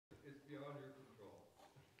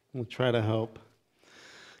We'll try to help.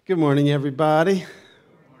 Good morning, everybody.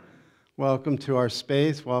 Welcome to our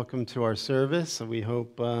space. Welcome to our service. We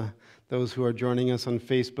hope those who are joining us on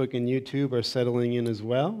Facebook and YouTube are settling in as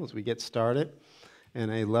well as we get started.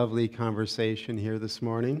 And a lovely conversation here this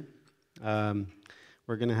morning. We're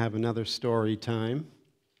going to have another story time.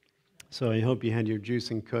 So I hope you had your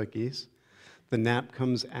juice and cookies. The nap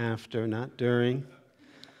comes after, not during.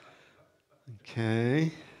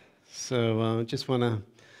 Okay. So just want to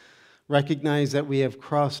recognize that we have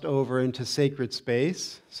crossed over into sacred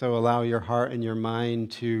space, so allow your heart and your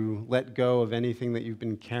mind to let go of anything that you've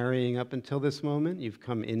been carrying up until this moment. You've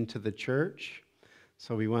come into the church,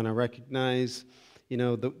 so we want to recognize,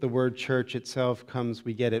 the word church itself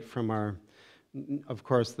we get it from of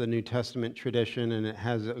course, the New Testament tradition, and it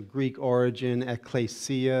has a Greek origin.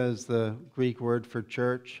 Ecclesia is the Greek word for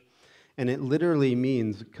church, and it literally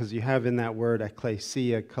means, because you have in that word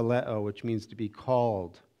ecclesia, kaleo, which means to be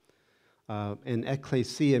called. And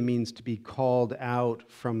ecclesia means to be called out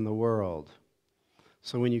from the world.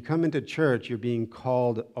 So when you come into church, you're being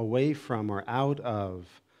called away from or out of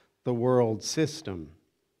the world system,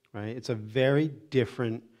 right? It's a very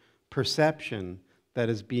different perception that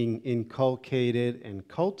is being inculcated and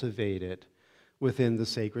cultivated within the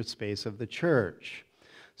sacred space of the church.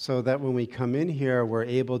 So that when we come in here, we're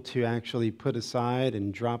able to actually put aside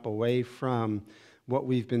and drop away from what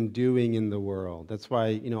we've been doing in the world. That's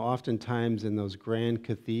why, oftentimes in those grand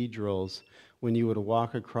cathedrals, when you would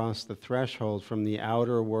walk across the threshold from the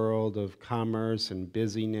outer world of commerce and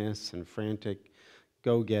busyness and frantic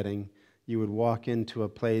go-getting, you would walk into a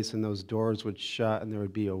place and those doors would shut and there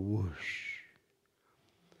would be a whoosh.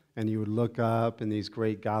 And you would look up in these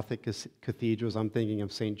great Gothic cathedrals. I'm thinking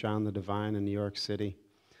of St. John the Divine in New York City.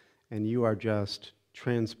 And you are just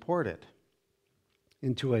transported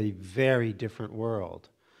into a very different world.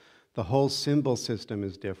 The whole symbol system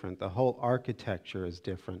is different. The whole architecture is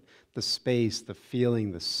different. The space, the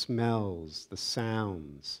feeling, the smells, the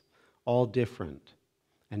sounds, all different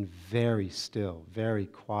and very still, very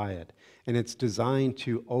quiet. And it's designed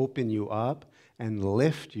to open you up and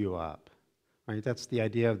lift you up, right? That's the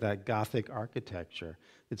idea of that Gothic architecture.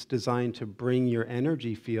 It's designed to bring your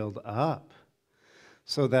energy field up,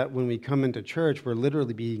 so that when we come into church, we're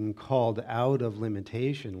literally being called out of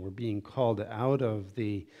limitation. We're being called out of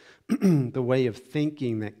the way of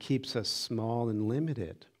thinking that keeps us small and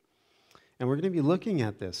limited. And we're going to be looking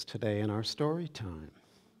at this today in our story time.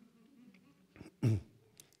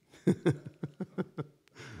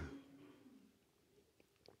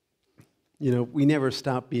 We never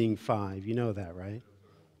stop being 5. You know that, right?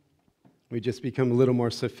 We just become a little more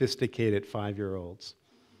sophisticated 5-year-olds.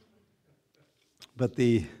 But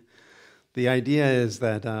the idea is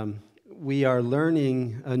that we are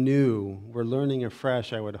learning anew, we're learning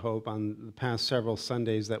afresh, I would hope, on the past several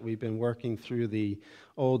Sundays that we've been working through the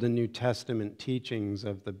Old and New Testament teachings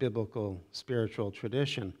of the biblical spiritual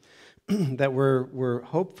tradition, that we're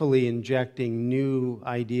hopefully injecting new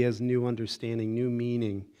ideas, new understanding, new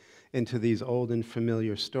meaning into these old and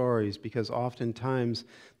familiar stories, because oftentimes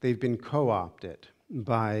they've been co-opted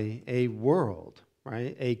by a world,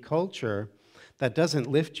 right? A culture that doesn't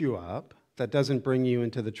lift you up, that doesn't bring you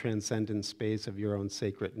into the transcendent space of your own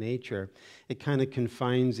sacred nature. It kind of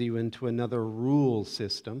confines you into another rule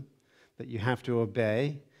system that you have to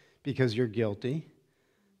obey because you're guilty.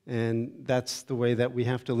 And that's the way that we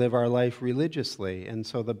have to live our life religiously. And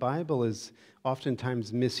so the Bible is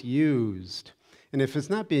oftentimes misused. And if it's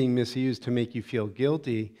not being misused to make you feel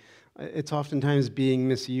guilty, it's oftentimes being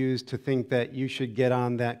misused to think that you should get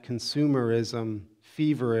on that consumerism,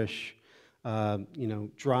 feverish,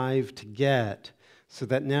 drive to get, so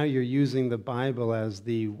that now you're using the Bible as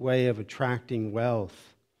the way of attracting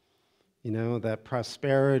wealth, that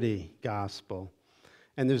prosperity gospel.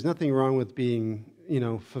 And there's nothing wrong with being,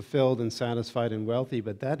 fulfilled and satisfied and wealthy,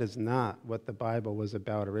 but that is not what the Bible was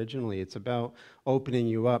about originally. It's about opening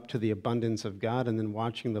you up to the abundance of God and then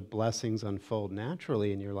watching the blessings unfold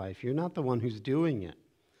naturally in your life. You're not the one who's doing it,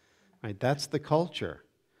 right? That's the culture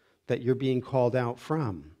that you're being called out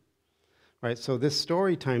from. Right, so this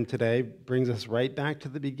story time today brings us right back to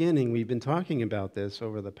the beginning. We've been talking about this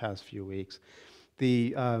over the past few weeks.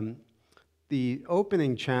 The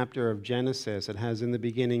opening chapter of Genesis, it has, in the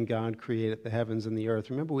beginning, God created the heavens and the earth.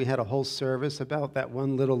 Remember, we had a whole service about that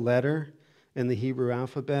one little letter in the Hebrew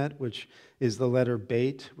alphabet, which is the letter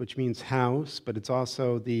Beit, which means house, but it's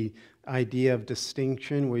also the idea of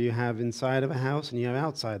distinction, where you have inside of a house and you have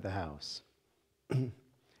outside the house.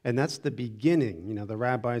 And that's the beginning. The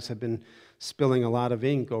rabbis have been spilling a lot of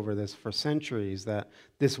ink over this for centuries, that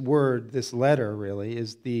this word, this letter really,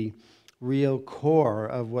 is the real core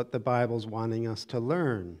of what the Bible's wanting us to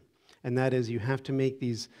learn. And that is, you have to make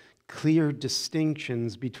these clear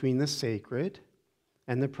distinctions between the sacred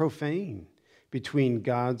and the profane, between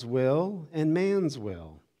God's will and man's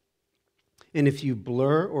will. And if you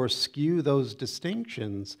blur or skew those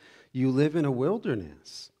distinctions, you live in a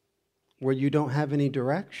wilderness where you don't have any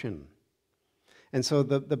direction. And so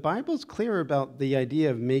the Bible's clear about the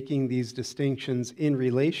idea of making these distinctions in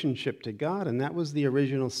relationship to God, and that was the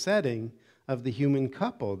original setting of the human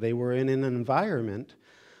couple. They were in an environment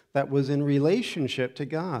that was in relationship to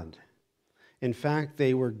God. In fact,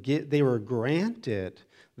 they were granted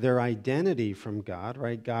their identity from God,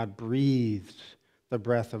 right? God breathed the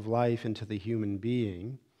breath of life into the human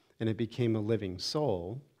being, and it became a living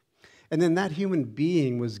soul. And then that human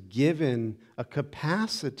being was given a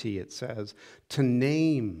capacity, it says, to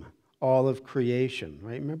name all of creation,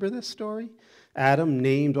 right? Remember this story? Adam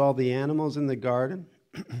named all the animals in the garden.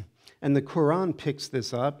 And the Quran picks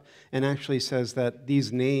this up and actually says that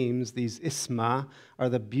these names, these isma, are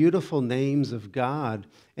the beautiful names of God,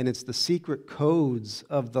 and it's the secret codes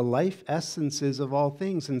of the life essences of all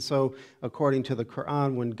things. And so, according to the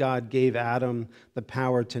Quran, when God gave Adam the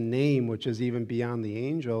power to name, which is even beyond the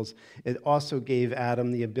angels, it also gave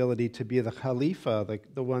Adam the ability to be the Khalifa,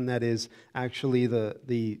 the one that is actually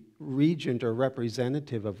the regent or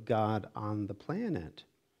representative of God on the planet.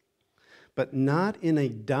 But not in a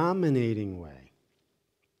dominating way.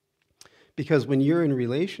 Because when you're in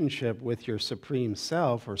relationship with your supreme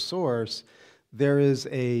self or source, there is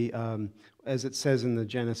as it says in the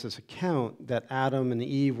Genesis account, that Adam and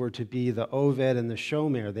Eve were to be the Oved and the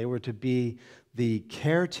Shomer. They were to be the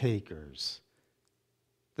caretakers,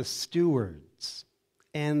 the stewards,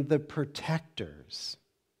 and the protectors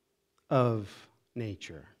of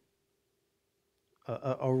nature.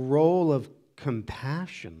 A role of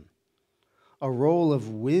compassion, a role of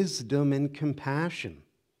wisdom and compassion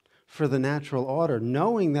for the natural order,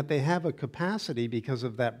 knowing that they have a capacity because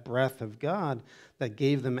of that breath of God that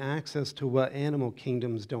gave them access to what animal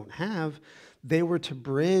kingdoms don't have. They were to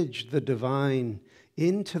bridge the divine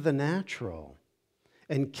into the natural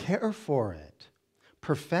and care for it,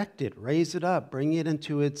 perfect it, raise it up, bring it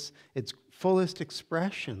into its fullest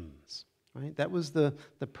expressions. Right? That was the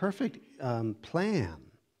perfect plan.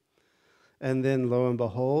 And then, lo and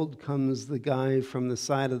behold, comes the guy from the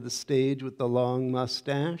side of the stage with the long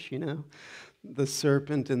mustache, the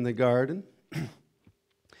serpent in the garden.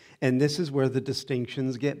 And this is where the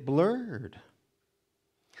distinctions get blurred.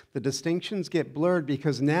 The distinctions get blurred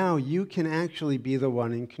because now you can actually be the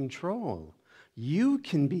one in control. You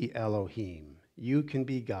can be Elohim. You can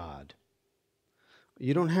be God.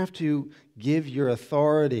 You don't have to give your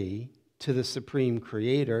authority to the supreme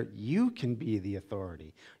creator. You can be the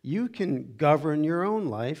authority. You can govern your own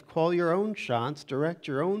life, call your own shots, direct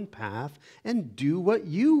your own path, and do what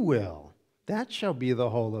you will. That shall be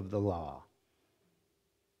the whole of the law.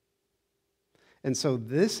 And so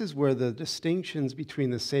this is where the distinctions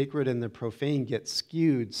between the sacred and the profane get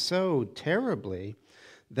skewed so terribly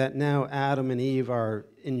that now Adam and Eve are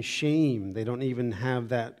in shame. They don't even have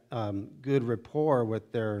that good rapport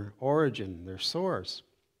with their origin, their source.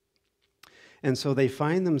 And so they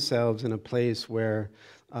find themselves in a place where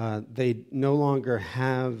they no longer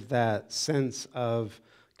have that sense of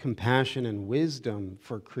compassion and wisdom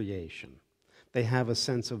for creation. They have a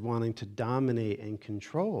sense of wanting to dominate and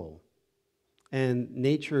control. And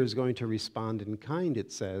nature is going to respond in kind,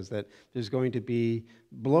 it says, that there's going to be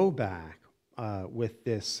blowback with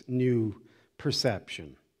this new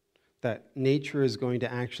perception. That nature is going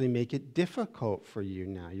to actually make it difficult for you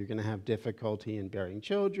now. You're going to have difficulty in bearing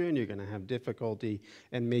children. You're going to have difficulty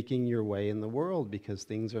in making your way in the world because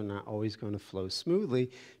things are not always going to flow smoothly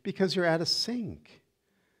because you're out of sync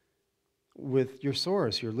with your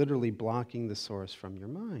source. You're literally blocking the source from your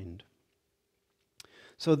mind.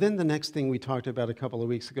 So then the next thing we talked about a couple of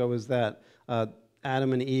weeks ago is that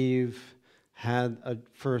Adam and Eve had a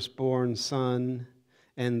firstborn son.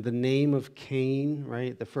 And the name of Cain,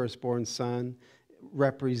 right, the firstborn son,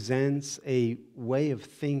 represents a way of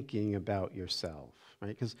thinking about yourself, right?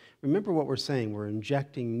 Because remember what we're saying, we're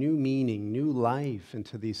injecting new meaning, new life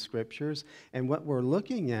into these scriptures. And what we're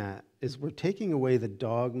looking at is we're taking away the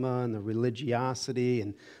dogma and the religiosity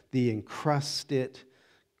and the encrusted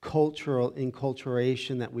cultural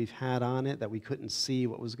enculturation that we've had on it, that we couldn't see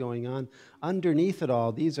what was going on. Underneath it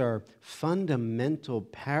all, these are fundamental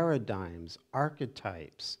paradigms,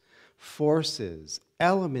 archetypes, forces,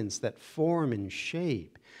 elements that form and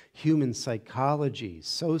shape human psychology,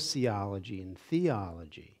 sociology, and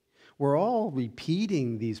theology. We're all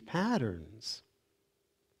repeating these patterns.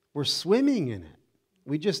 We're swimming in it.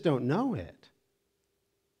 We just don't know it.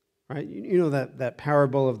 right? You know that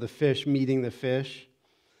parable of the fish meeting the fish,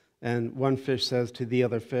 and one fish says to the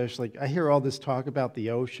other fish, like, I hear all this talk about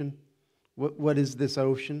the ocean. What is this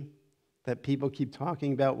ocean that people keep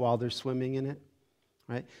talking about while they're swimming in it,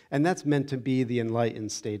 right? And that's meant to be the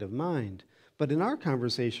enlightened state of mind. But in our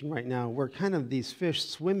conversation right now, we're kind of these fish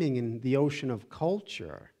swimming in the ocean of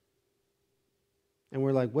culture. And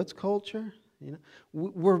we're like, what's culture? You know,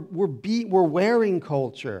 we're wearing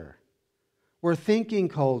culture. We're thinking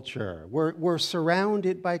culture. We're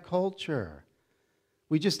surrounded by culture.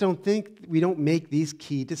 We just don't make these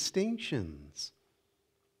key distinctions.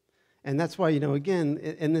 And that's why, again,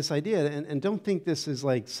 in this idea, and don't think this is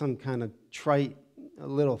like some kind of trite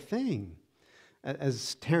little thing.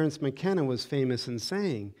 As Terence McKenna was famous in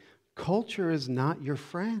saying, culture is not your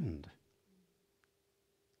friend.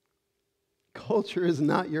 Culture is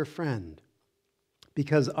not your friend.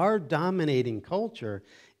 Because our dominating culture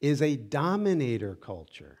is a dominator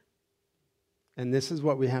culture. And this is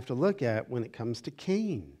what we have to look at when it comes to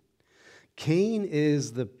Cain. Cain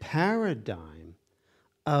is the paradigm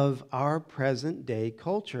of our present day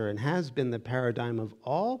culture and has been the paradigm of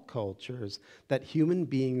all cultures that human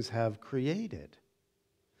beings have created.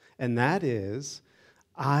 And that is,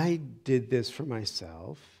 I did this for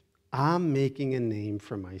myself, I'm making a name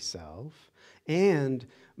for myself, and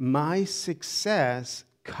my success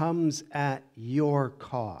comes at your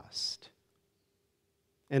cost.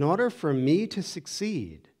 In order for me to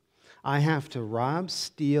succeed, I have to rob,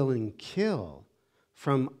 steal, and kill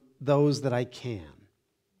from those that I can.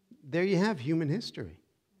 There you have human history.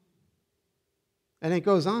 And it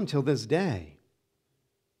goes on till this day.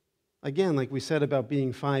 Again, like we said about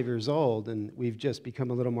being 5 years old, and we've just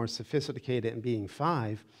become a little more sophisticated in being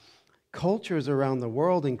 5, cultures around the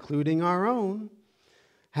world, including our own,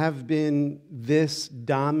 have been this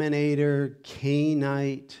dominator,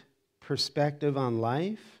 Cainite perspective on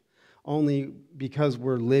life, only because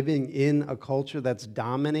we're living in a culture that's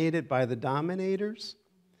dominated by the dominators.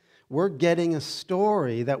 We're getting a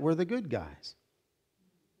story that we're the good guys.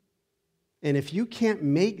 And if you can't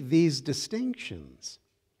make these distinctions,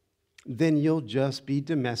 then you'll just be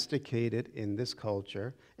domesticated in this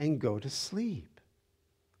culture and go to sleep.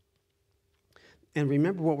 And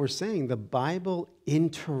remember what we're saying, the Bible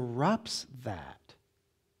interrupts that.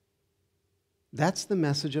 That's the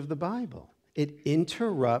message of the Bible. It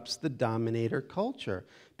interrupts the dominator culture,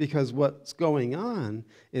 because what's going on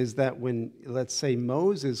is that when, let's say,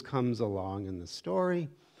 Moses comes along in the story,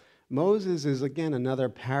 Moses is, again, another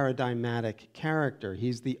paradigmatic character.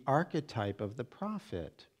 He's the archetype of the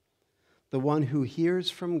prophet, the one who hears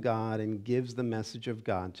from God and gives the message of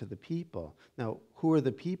God to the people. Now, who are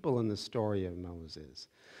the people in the story of Moses?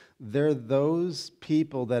 They're those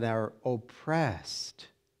people that are oppressed,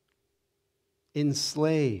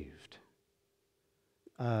 enslaved,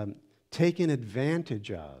 taken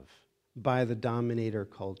advantage of by the dominator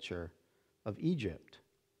culture of Egypt.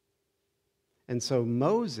 And so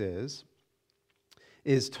Moses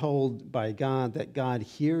is told by God that God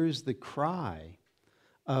hears the cry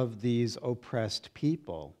of these oppressed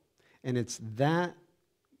people. And it's that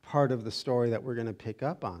part of the story that we're going to pick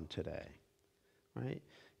up on today, right?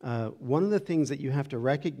 One of the things that you have to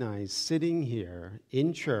recognize sitting here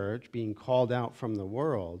in church, being called out from the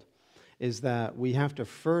world, is that we have to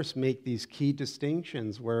first make these key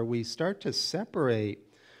distinctions where we start to separate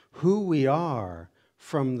who we are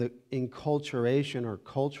from the enculturation or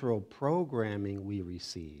cultural programming we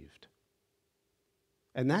received.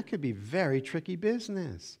 And that could be very tricky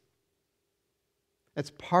business.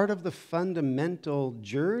 It's part of the fundamental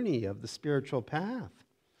journey of the spiritual path,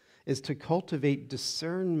 is to cultivate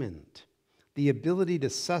discernment, the ability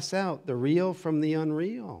to suss out the real from the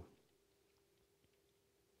unreal.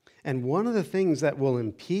 And one of the things that will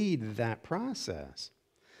impede that process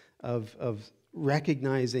of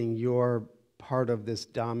recognizing you're part of this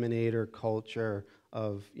dominator culture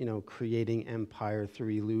of, creating empire through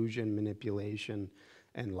illusion, manipulation,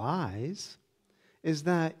 and lies, is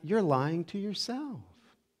that you're lying to yourself.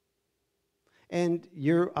 And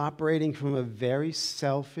you're operating from a very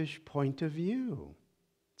selfish point of view.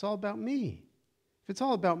 It's all about me. If it's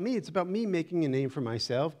all about me, it's about me making a name for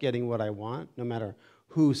myself, getting what I want, no matter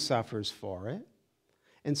who suffers for it.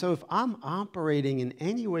 And so if I'm operating in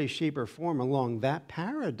any way, shape, or form along that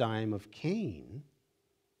paradigm of Cain,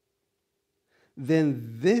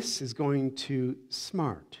 then this is going to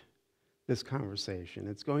smart this conversation.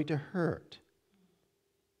 It's going to hurt.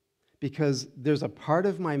 Because there's a part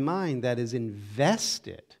of my mind that is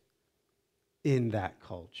invested in that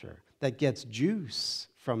culture, that gets juice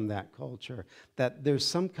from that culture, that there's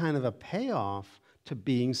some kind of a payoff to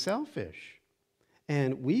being selfish.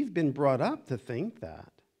 And we've been brought up to think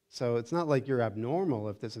that. So it's not like you're abnormal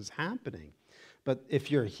if this is happening. But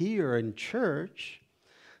if you're here in church,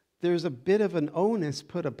 there's a bit of an onus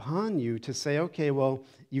put upon you to say, okay, well,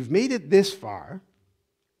 you've made it this far,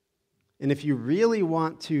 and if you really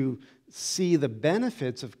want to see the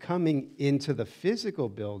benefits of coming into the physical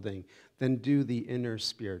building, then do the inner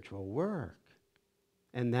spiritual work.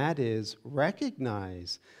 And that is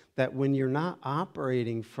recognize that when you're not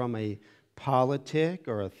operating from a politic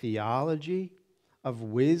or a theology of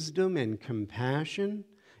wisdom and compassion,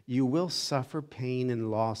 you will suffer pain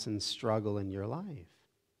and loss and struggle in your life.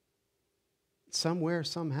 Somewhere,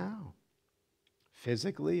 somehow.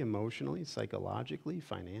 Physically, emotionally, psychologically,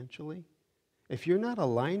 financially. If you're not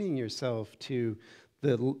aligning yourself to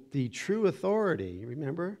the true authority,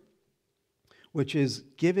 remember, which is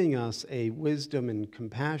giving us a wisdom and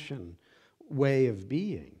compassion way of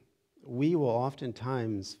being, we will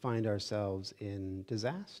oftentimes find ourselves in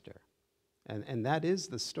disaster. And that is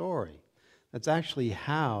the story. That's actually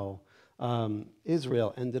how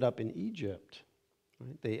Israel ended up in Egypt.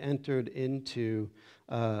 Right? They entered into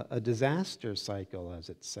a disaster cycle, as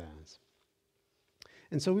it says.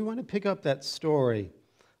 And so we want to pick up that story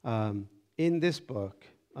in this book,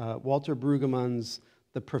 Walter Brueggemann's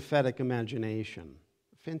The Prophetic Imagination.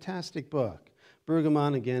 Fantastic book.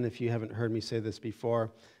 Brueggemann, again, if you haven't heard me say this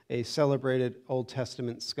before, a celebrated Old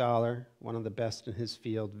Testament scholar, one of the best in his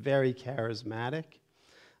field, very charismatic.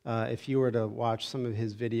 If you were to watch some of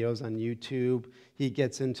his videos on YouTube, he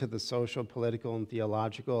gets into the social, political, and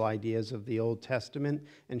theological ideas of the Old Testament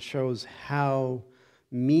and shows how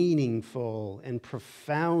meaningful and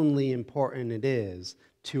profoundly important it is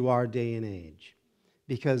to our day and age.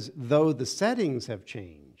 Because though the settings have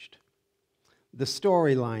changed, the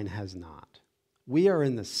storyline has not. We are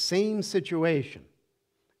in the same situation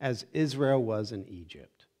as Israel was in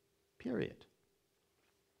Egypt, period.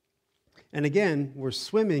 And again, we're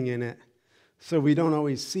swimming in it, so we don't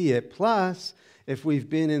always see it. Plus, if we've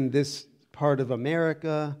been in this part of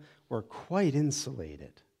America, we're quite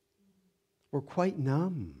insulated. We're quite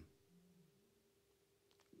numb.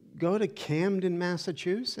 Go to Camden,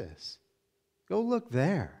 Massachusetts. Go look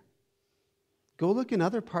there. Go look in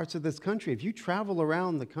other parts of this country. If you travel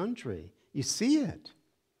around the country, you see it.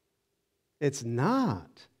 It's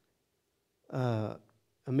not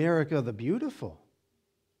America the Beautiful.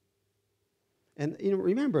 And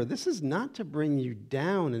remember, this is not to bring you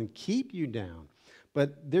down and keep you down,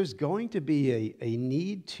 but there's going to be a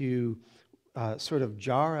need to sort of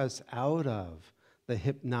jar us out of the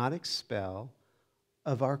hypnotic spell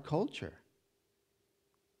of our culture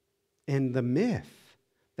and the myth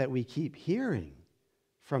that we keep hearing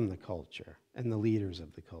from the culture and the leaders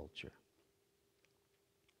of the culture.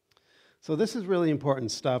 So this is really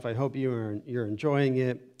important stuff. I hope you're enjoying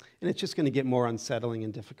it, and it's just going to get more unsettling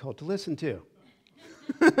and difficult to listen to.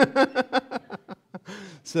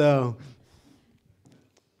 So,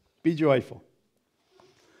 be joyful.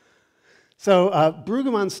 So,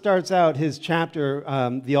 Brueggemann starts out his chapter,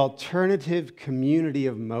 The Alternative Community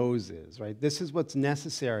of Moses, right? This is what's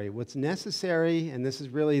necessary. What's necessary, and this is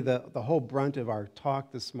really the whole brunt of our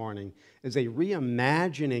talk this morning, is a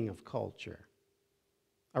reimagining of culture,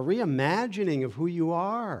 a reimagining of who you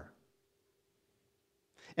are.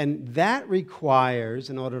 And that requires,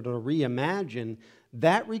 in order to reimagine,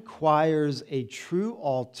 that requires a true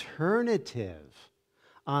alternative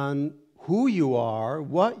on who you are,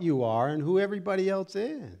 what you are, and who everybody else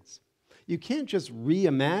is. You can't just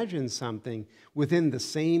reimagine something within the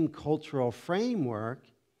same cultural framework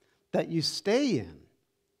that you stay in.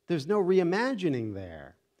 There's no reimagining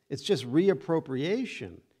there. It's just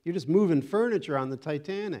reappropriation. You're just moving furniture on the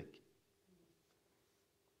Titanic.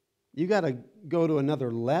 You got to go to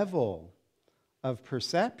another level of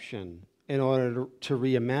perception in order to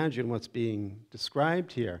reimagine what's being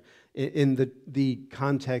described here in the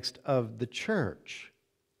context of the church,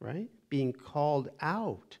 right? Being called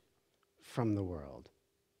out from the world.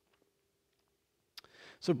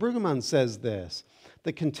 So Brueggemann says this: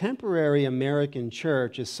 the contemporary American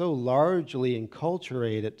church is so largely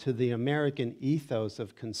enculturated to the American ethos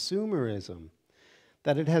of consumerism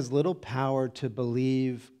that it has little power to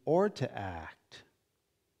believe or to act.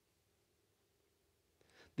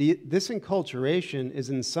 This enculturation is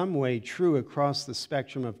in some way true across the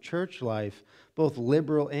spectrum of church life, both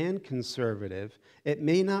liberal and conservative. It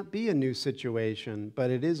may not be a new situation, but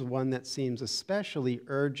it is one that seems especially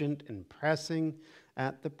urgent and pressing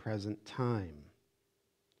at the present time.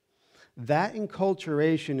 That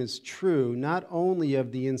enculturation is true not only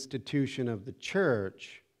of the institution of the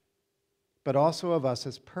church, but also of us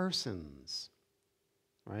as persons,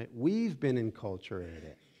 right? We've been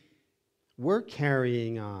enculturated. We're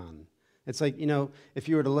carrying on It's like, if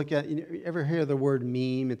you were to look at, you ever hear the word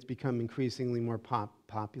meme? It's become increasingly more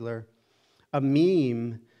popular. A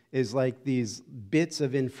meme is like these bits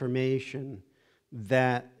of information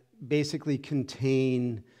that basically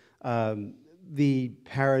contain the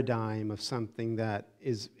paradigm of something that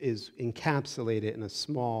is encapsulated in a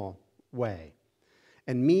small way.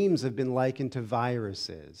 And memes have been likened to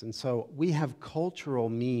viruses. And so we have cultural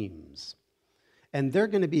memes. And they're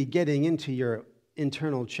going to be getting into your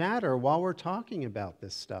internal chatter while we're talking about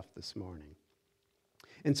this stuff this morning.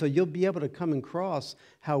 And so you'll be able to come across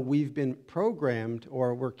how we've been programmed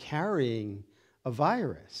or we're carrying a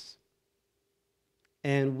virus.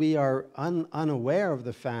 And we are unaware of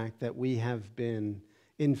the fact that we have been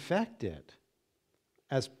infected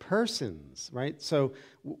as persons, right? So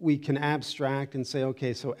we can abstract and say,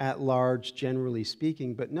 okay, so at large, generally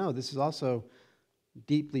speaking, but no, this is also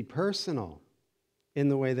deeply personal in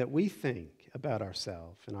the way that we think about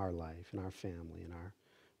ourselves and our life and our family and our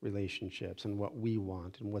relationships and what we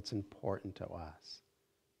want and what's important to us.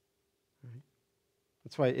 Right?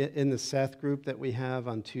 That's why in the Seth group that we have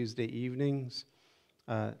on Tuesday evenings,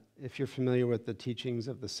 if you're familiar with the teachings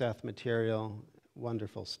of the Seth material,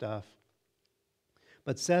 wonderful stuff.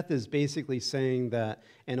 But Seth is basically saying that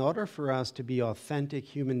in order for us to be authentic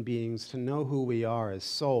human beings, to know who we are as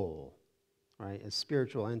soul, right, as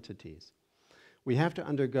spiritual entities, we have to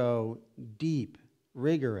undergo deep,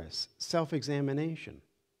 rigorous self-examination.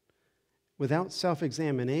 Without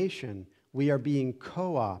self-examination, we are being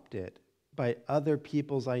co-opted by other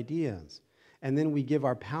people's ideas. And then we give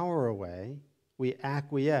our power away, we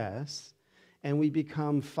acquiesce, and we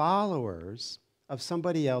become followers of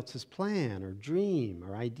somebody else's plan or dream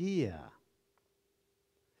or idea.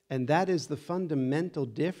 And that is the fundamental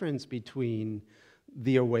difference between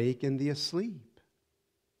the awake and the asleep.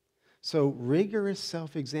 So rigorous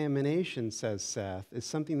self-examination, says Seth, is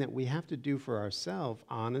something that we have to do for ourselves,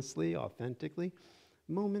 honestly, authentically,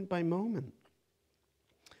 moment by moment.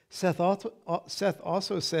 Seth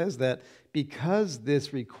also says that because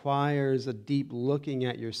this requires a deep looking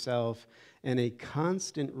at yourself and a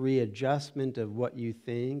constant readjustment of what you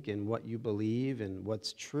think and what you believe and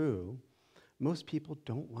what's true, most people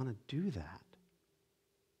don't want to do that.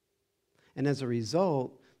 And as a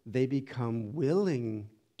result, they become willing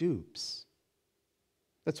dupes.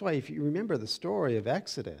 That's why if you remember the story of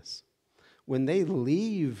Exodus, when they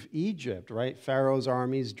leave Egypt, right, Pharaoh's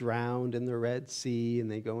armies drowned in the Red Sea and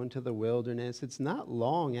they go into the wilderness, it's not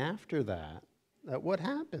long after that what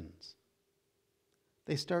happens?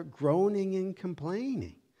 They start groaning and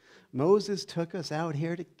complaining. Moses took us out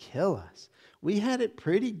here to kill us. We had it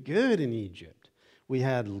pretty good in Egypt. We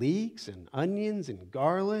had leeks and onions and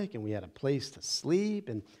garlic, and we had a place to sleep,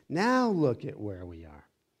 and now look at where we are.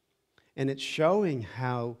 And it's showing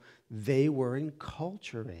how they were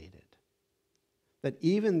enculturated. That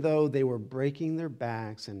even though they were breaking their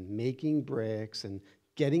backs and making bricks and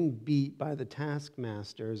getting beat by the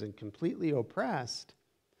taskmasters and completely oppressed,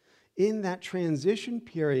 in that transition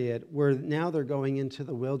period where now they're going into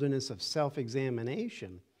the wilderness of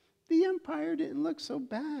self-examination, the empire didn't look so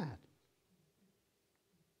bad.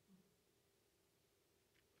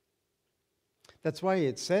 That's why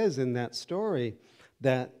it says in that story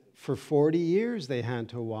that for 40 years they had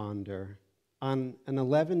to wander on an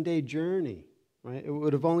 11-day journey, right? It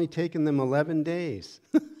would have only taken them 11 days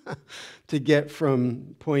to get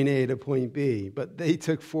from point A to point B, but they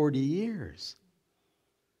took 40 years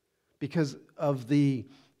because of the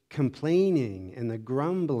complaining and the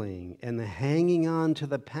grumbling and the hanging on to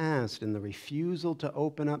the past and the refusal to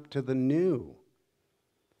open up to the new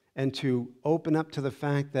and to open up to the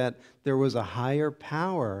fact that there was a higher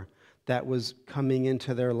power that was coming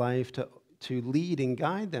into their life to lead and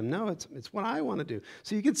guide them. No, it's what I want to do.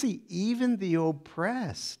 So you can see even the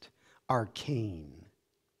oppressed are Cain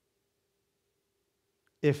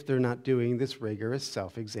if they're not doing this rigorous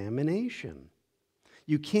self-examination.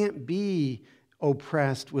 You can't be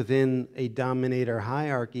oppressed within a dominator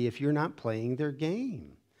hierarchy if you're not playing their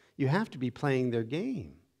game. You have to be playing their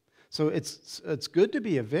game. So it's good to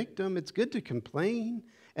be a victim, it's good to complain,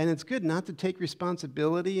 and it's good not to take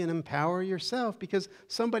responsibility and empower yourself because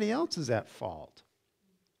somebody else is at fault.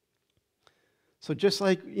 So just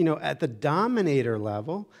like, at the dominator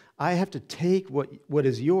level, I have to take what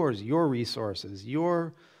is yours, your resources,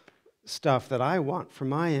 your stuff that I want for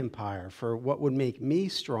my empire, for what would make me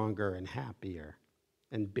stronger and happier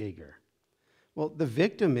and bigger. Well, the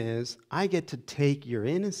victim is, I get to take your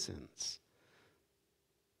innocence.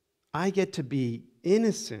 I get to be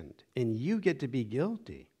innocent, and you get to be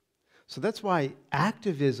guilty. So that's why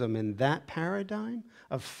activism in that paradigm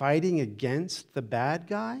of fighting against the bad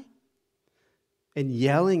guy and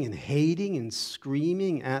yelling and hating and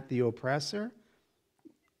screaming at the oppressor,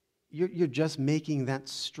 you're just making that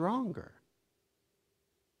stronger.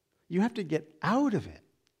 You have to get out of it.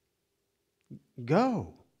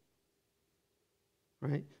 Go.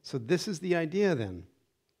 Right? So this is the idea then,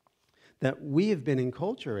 that we have been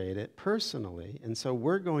enculturated personally, and so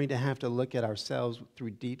we're going to have to look at ourselves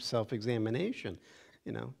through deep self-examination.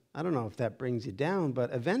 I don't know if that brings you down,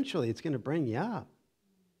 but eventually it's going to bring you up.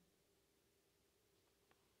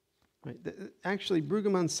 Right? Actually,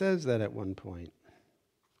 Brueggemann says that at one point.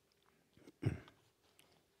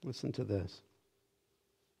 Listen to this.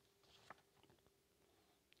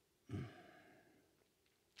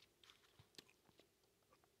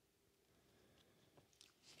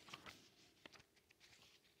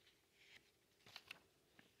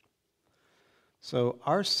 So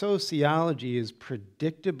our sociology is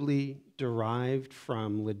predictably derived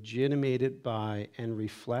from, legitimated by, and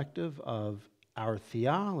reflective of our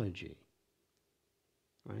theology.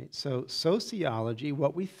 Right? So sociology,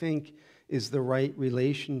 what we think is the right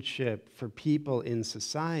relationship for people in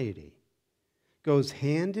society, goes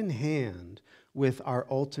hand in hand with our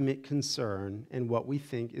ultimate concern and what we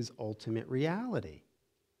think is ultimate reality.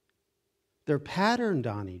 They're patterned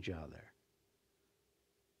on each other.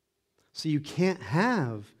 So you can't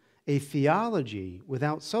have a theology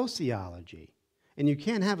without sociology, and you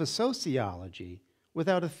can't have a sociology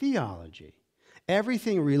without a theology.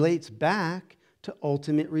 Everything relates back to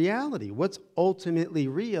ultimate reality. What's ultimately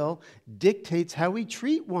real dictates how we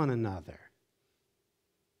treat one another.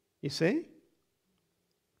 You see?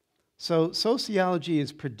 So sociology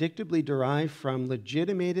is predictably derived from,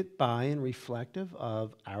 legitimated by, and reflective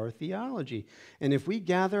of our theology. And if we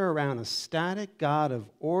gather around a static God of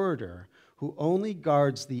order who only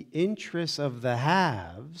guards the interests of the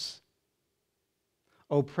haves,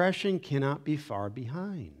 oppression cannot be far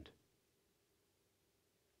behind.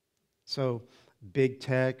 So big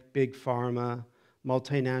tech, big pharma,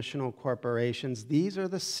 multinational corporations, these are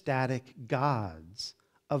the static gods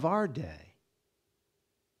of our day.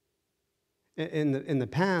 In the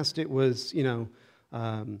past, it was,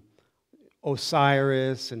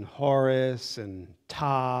 Osiris and Horus and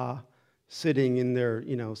Ptah sitting in their,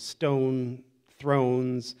 stone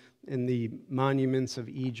thrones in the monuments of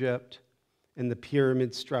Egypt and the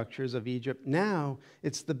pyramid structures of Egypt. Now,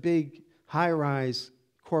 it's the big high-rise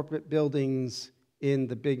corporate buildings in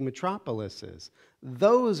the big metropolises.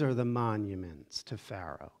 Those are the monuments to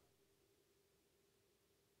Pharaoh.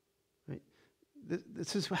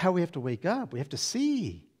 This is how we have to wake up. We have to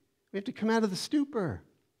see. We have to come out of the stupor.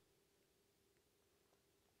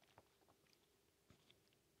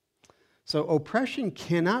 So oppression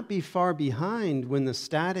cannot be far behind when the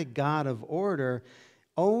static God of order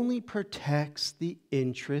only protects the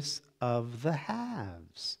interests of the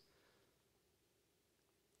haves.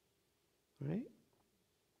 Right?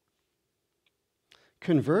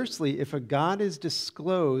 Conversely, if a God is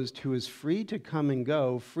disclosed who is free to come and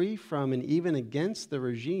go, free from and even against the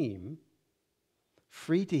regime,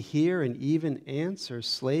 free to hear and even answer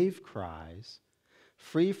slave cries,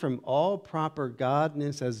 free from all proper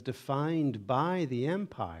godness as defined by the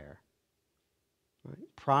empire, right?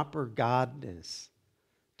 Proper godness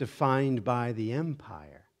defined by the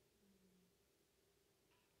empire,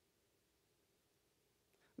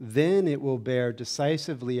 then it will bear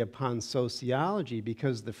decisively upon sociology,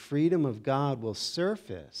 because the freedom of God will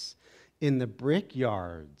surface in the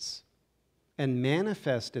brickyards and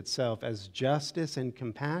manifest itself as justice and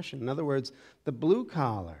compassion. In other words, the blue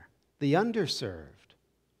collar, the underserved,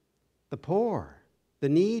 the poor, the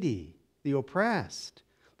needy, the oppressed,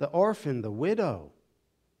 the orphan, the widow.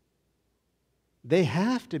 They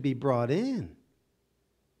have to be brought in.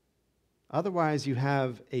 Otherwise, you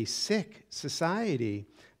have a sick society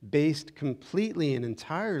based completely and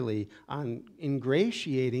entirely on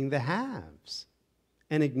ingratiating the haves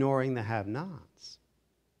and ignoring the have-nots.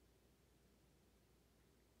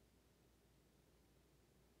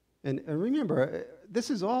 And remember, this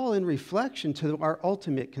is all in reflection to our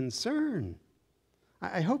ultimate concern.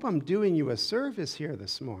 I hope I'm doing you a service here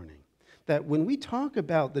this morning, that when we talk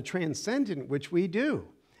about the transcendent, which we do,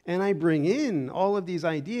 and I bring in all of these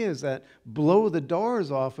ideas that blow the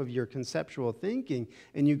doors off of your conceptual thinking,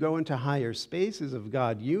 and you go into higher spaces of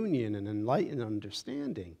God union and enlightened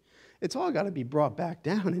understanding, it's all got to be brought back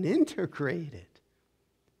down and integrated.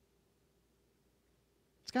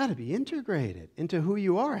 It's got to be integrated into who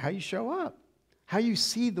you are, how you show up, how you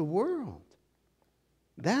see the world.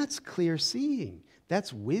 That's clear seeing.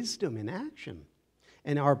 That's wisdom in action.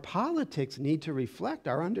 And our politics need to reflect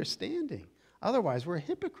our understanding. Otherwise, we're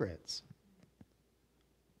hypocrites.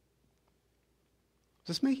 Is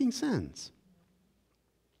this making sense?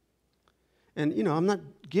 And, I'm not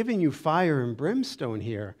giving you fire and brimstone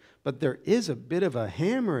here, but there is a bit of a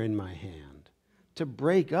hammer in my hand to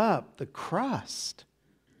break up the crust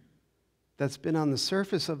that's been on the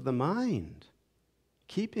surface of the mind,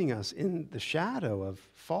 keeping us in the shadow of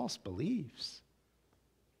false beliefs.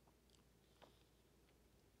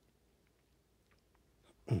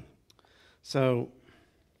 So,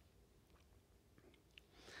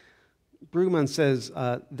 Brueggemann says,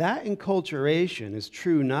 that enculturation is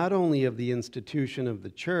true not only of the institution of the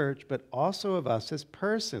church, but also of us as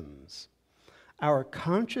persons. Our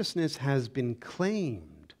consciousness has been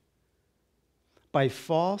claimed by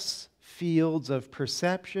false fields of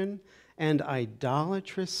perception and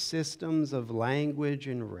idolatrous systems of language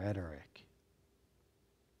and rhetoric.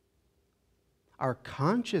 Our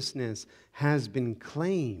consciousness has been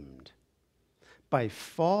claimed by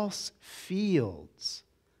false fields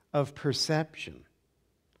of perception,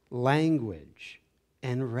 language,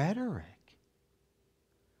 and rhetoric.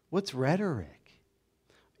 What's rhetoric?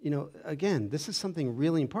 Again, this is something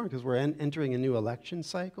really important because we're entering a new election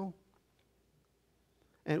cycle.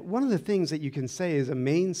 And one of the things that you can say is a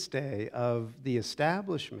mainstay of the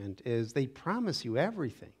establishment is they promise you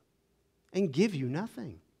everything and give you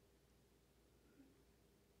nothing.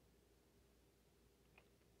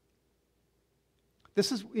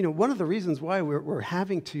 This is, one of the reasons why we're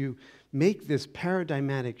having to make this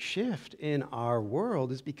paradigmatic shift in our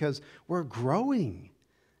world is because we're growing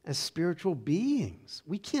as spiritual beings.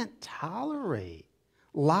 We can't tolerate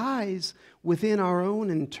lies within our own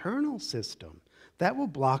internal system. That will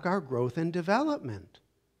block our growth and development.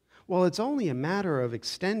 Well, it's only a matter of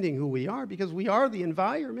extending who we are because we are the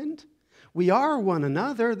environment. We are one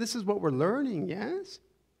another. This is what we're learning, yes?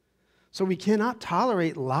 So we cannot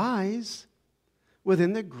tolerate lies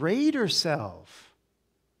within the greater self.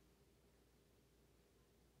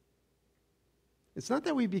 It's not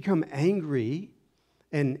that we become angry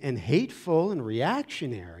and hateful and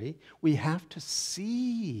reactionary. We have to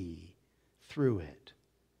see through it.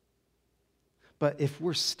 But if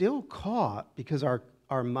we're still caught because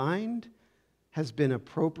our mind has been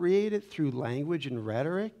appropriated through language and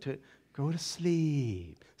rhetoric to go to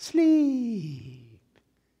sleep,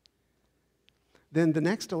 then the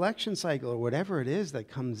next election cycle or whatever it is that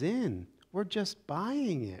comes in, we're just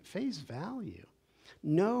buying it, face value.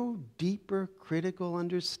 No deeper critical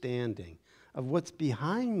understanding of what's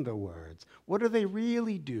behind the words. What are they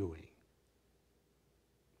really doing?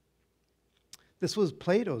 This was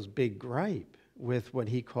Plato's big gripe with what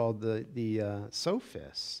he called the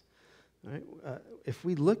sophists. Right? If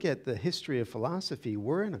we look at the history of philosophy,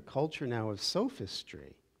 we're in a culture now of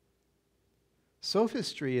sophistry.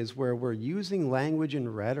 Sophistry is where we're using language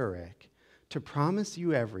and rhetoric to promise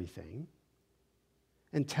you everything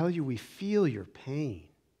and tell you we feel your pain.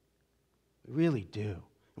 We really do.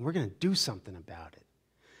 And we're going to do something about it.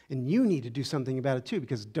 And you need to do something about it too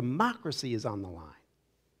because democracy is on the line.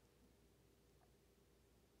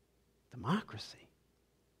 Democracy.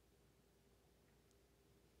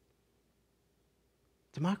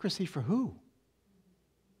 Democracy for who?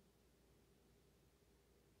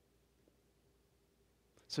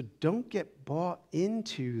 So don't get bought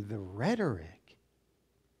into the rhetoric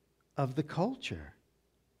of the culture.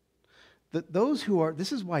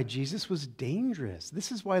 This is why Jesus was dangerous. This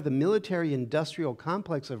is why the military-industrial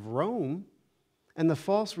complex of Rome and the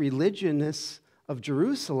false religionists of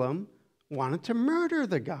Jerusalem wanted to murder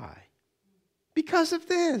the guy. Because of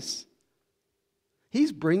this.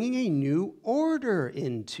 He's bringing a new order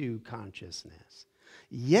into consciousness.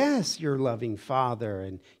 Yes, you're loving Father,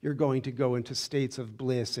 and you're going to go into states of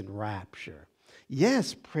bliss and rapture.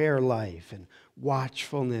 Yes, prayer life and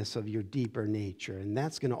watchfulness of your deeper nature, and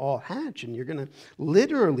that's going to all hatch, and you're going to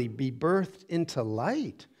literally be birthed into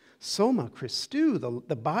light. Soma Christou,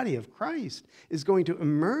 the body of Christ, is going to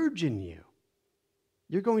emerge in you.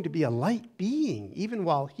 You're going to be a light being, even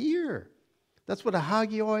while here. That's what a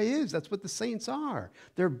hagioi is. That's what the saints are.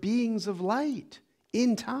 They're beings of light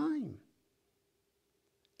in time.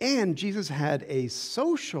 And Jesus had a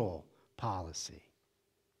social policy.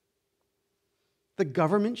 The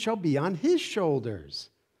government shall be on his shoulders,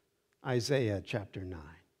 Isaiah chapter 9.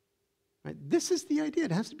 Right? This is the idea.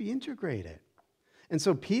 It has to be integrated. And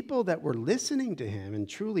so people that were listening to him and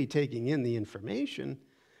truly taking in the information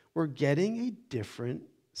were getting a different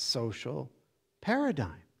social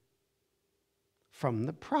paradigm from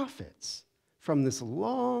the prophets, from this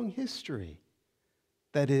long history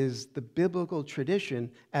that is the biblical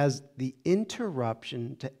tradition as the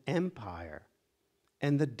interruption to empire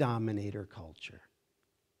and the dominator culture.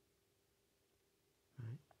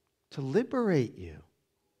 Right? To liberate you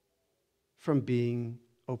from being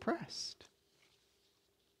oppressed.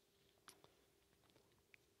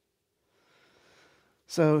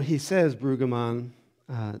 So he says, Brueggemann,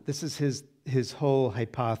 this is his whole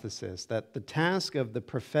hypothesis, that the task of the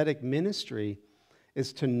prophetic ministry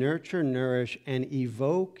is to nurture, nourish, and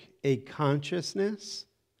evoke a consciousness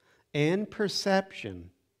and perception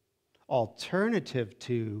alternative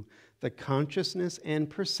to the consciousness and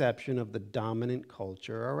perception of the dominant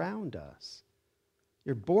culture around us.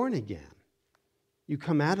 You're born again. You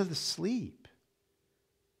come out of the sleep.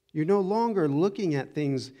 You're no longer looking at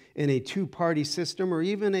things in a two-party system or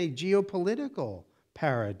even a geopolitical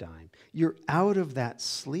paradigm. You're out of that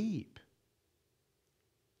sleep.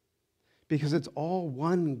 Because it's all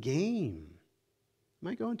one game. Am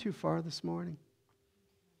I going too far this morning?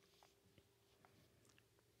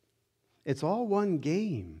 It's all one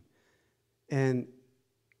game. And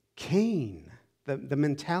Cain, the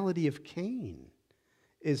mentality of Cain,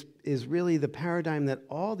 is really the paradigm that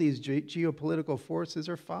all these geopolitical forces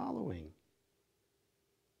are following.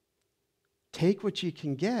 Take what you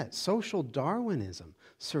can get. Social Darwinism,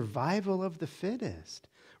 survival of the fittest.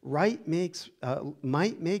 Might makes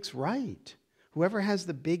right. Whoever has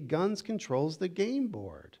the big guns controls the game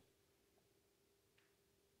board.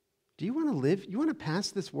 Do you want to live? You want to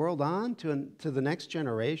pass this world on to the next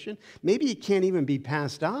generation? Maybe it can't even be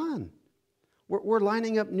passed on. We're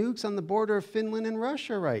lining up nukes on the border of Finland and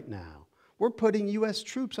Russia right now. We're putting U.S.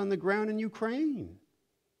 troops on the ground in Ukraine,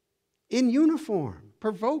 in uniform,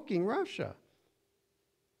 provoking Russia.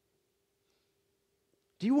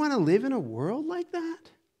 Do you want to live in a world like that?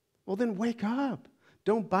 Well, then wake up.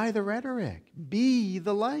 Don't buy the rhetoric. Be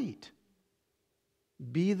the light.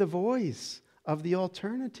 Be the voice of the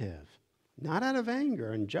alternative, not out of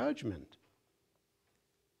anger and judgment,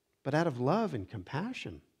 but out of love and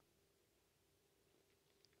compassion.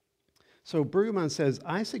 So Brueggemann says,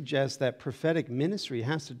 I suggest that prophetic ministry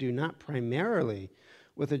has to do not primarily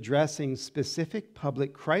with addressing specific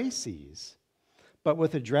public crises, but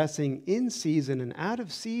with addressing in season and out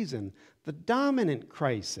of season the dominant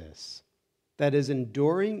crisis that is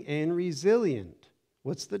enduring and resilient.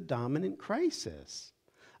 What's the dominant crisis?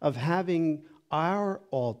 Of having our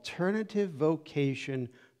alternative vocation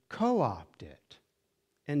co-opted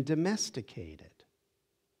and domesticated.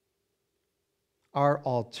 Our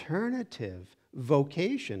alternative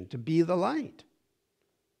vocation to be the light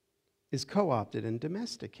is co-opted and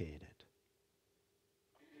domesticated.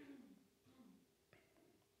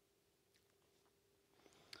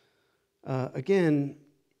 Again,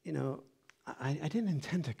 you know, I didn't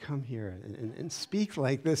intend to come here and speak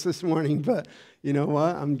like this morning, but you know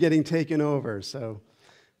what? I'm getting taken over, so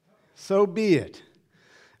be it.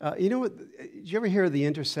 You know what? Did you ever hear of The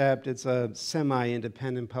Intercept? It's a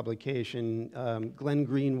semi-independent publication. Glenn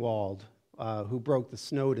Greenwald, who broke the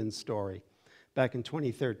Snowden story back in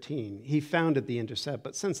 2013, he founded The Intercept,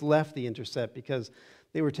 but since left The Intercept because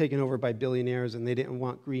they were taken over by billionaires and they didn't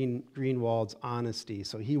want Greenwald's honesty,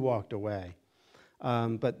 so he walked away.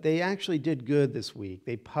 But they actually did good this week.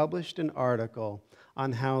 They published an article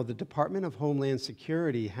on how the Department of Homeland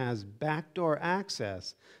Security has backdoor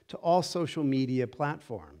access to all social media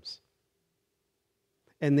platforms.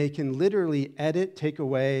 And they can literally edit, take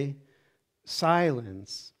away,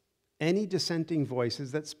 silence any dissenting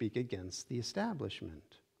voices that speak against the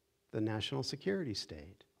establishment, the national security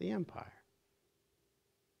state, the empire.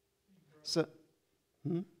 So,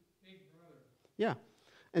 yeah.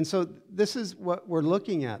 And so this is what we're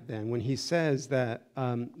looking at then when he says that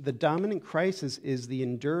the dominant crisis is the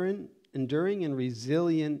enduring and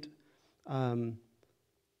resilient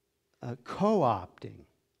co-opting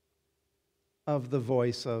of the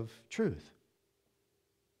voice of truth.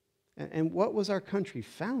 And what was our country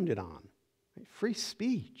founded on? Right? Free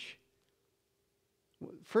speech.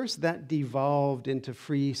 First, that devolved into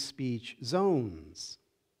free speech zones.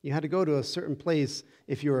 You had to go to a certain place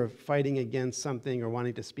if you were fighting against something or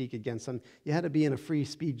wanting to speak against something. You had to be in a free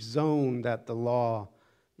speech zone that the law,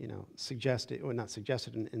 suggested, or not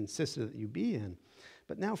suggested, and insisted that you be in.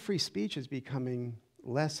 But now free speech is becoming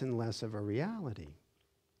less and less of a reality.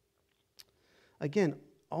 Again,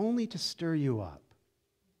 only to stir you up,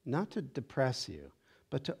 not to depress you,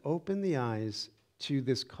 but to open the eyes to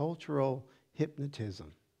this cultural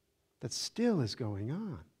hypnotism that still is going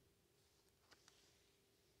on.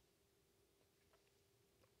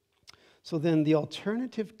 So then the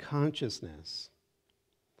alternative consciousness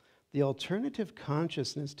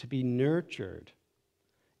to be nurtured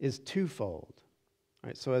is twofold.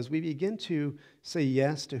 Right? So as we begin to say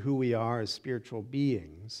yes to who we are as spiritual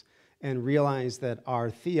beings and realize that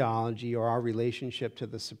our theology or our relationship to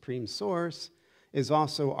the Supreme Source is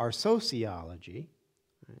also our sociology,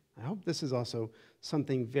 right? I hope this is also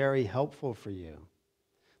something very helpful for you.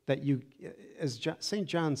 that you, as St.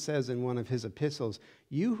 John says in one of his epistles,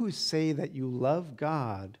 you who say that you love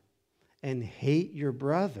God and hate your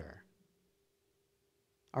brother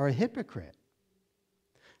are a hypocrite.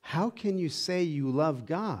 How can you say you love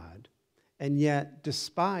God and yet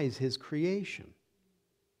despise his creation?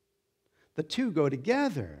 The two go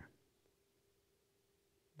together.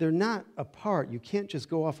 They're not apart. You can't just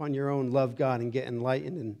go off on your own, love God, and get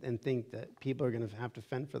enlightened and think that people are going to have to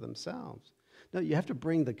fend for themselves. No, you have to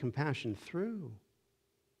bring the compassion through.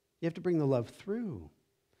 You have to bring the love through.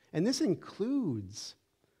 And this includes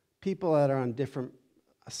people that are on different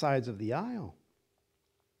sides of the aisle.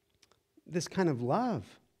 This kind of love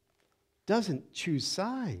doesn't choose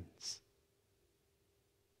sides.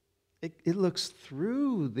 It looks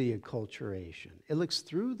through the acculturation. It looks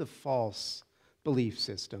through the false belief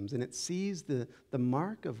systems, and it sees the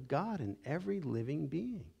mark of God in every living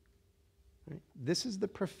being. Right? This is the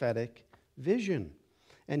prophetic vision.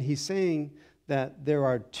 And he's saying that there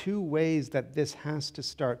are two ways that this has to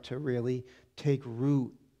start to really take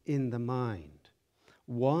root in the mind.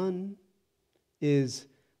 One is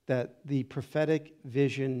that the prophetic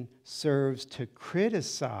vision serves to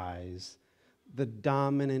criticize the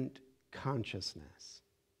dominant consciousness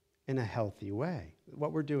in a healthy way.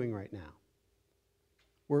 What we're doing right now.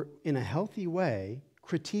 We're, in a healthy way,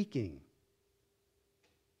 critiquing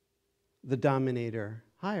the dominator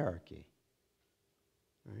hierarchy.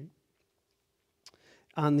 Right?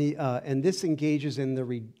 And this engages in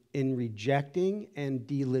rejecting and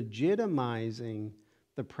delegitimizing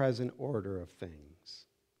the present order of things.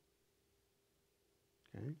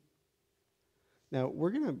 Okay? Now,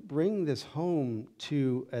 we're going to bring this home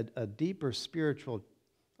to a deeper spiritual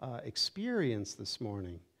experience this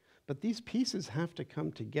morning. But these pieces have to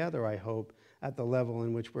come together, I hope, at the level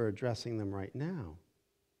in which we're addressing them right now.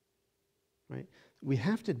 Right? We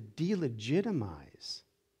have to delegitimize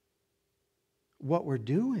what we're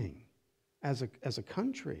doing as a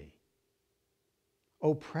country.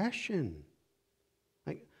 Oppression.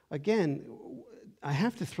 Again, I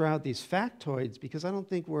have to throw out these factoids because I don't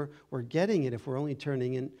think we're getting it if we're only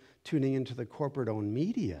tuning into the corporate-owned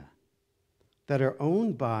media that are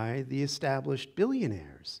owned by the established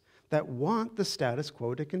billionaires that want the status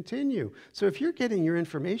quo to continue. So if you're getting your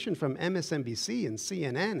information from MSNBC and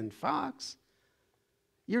CNN and Fox,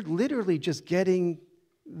 you're literally just getting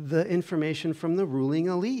the information from the ruling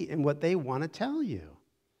elite and what they want to tell you.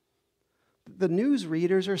 The news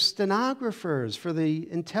readers are stenographers for the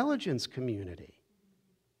intelligence community.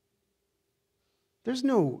 There's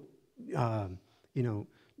no,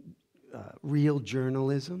 real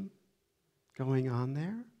journalism going on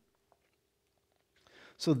there.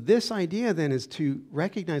 So this idea then is to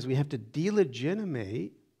recognize we have to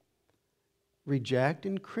delegitimate, reject,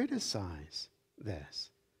 and criticize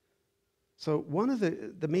this. So one of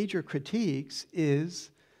the major critiques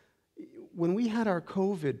is when we had our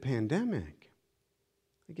COVID pandemic,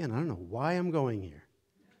 again, I don't know why I'm going here.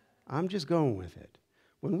 I'm just going with it.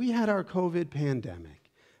 When we had our COVID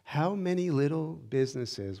pandemic, how many little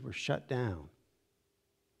businesses were shut down?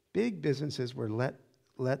 Big businesses were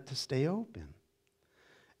let to stay open.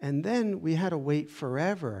 And then we had to wait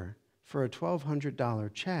forever for a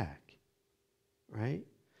 $1,200 check, right?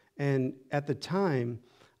 And at the time,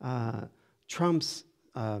 Trump's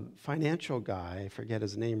financial guy, I forget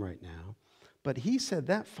his name right now, but he said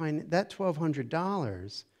that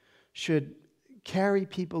 $1,200 should carry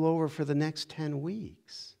people over for the next 10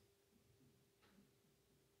 weeks.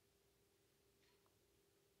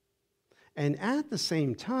 And at the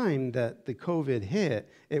same time that the COVID hit,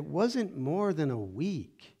 it wasn't more than a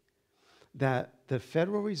week that the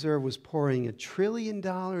Federal Reserve was pouring $1 trillion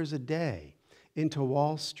a day into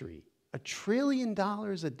Wall Street. $1 trillion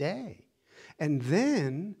a day. And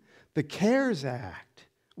then the CARES Act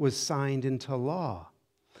was signed into law.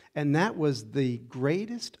 And that was the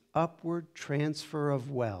greatest upward transfer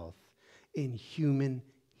of wealth in human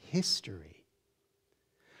history.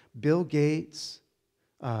 Bill Gates,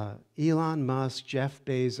 Elon Musk, Jeff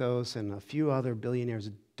Bezos, and a few other billionaires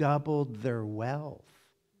doubled their wealth.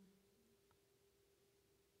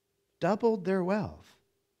 Doubled their wealth.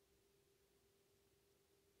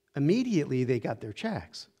 Immediately, they got their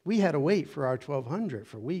checks. We had to wait for our $1,200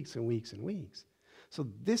 for weeks and weeks and weeks. So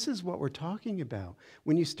this is what we're talking about.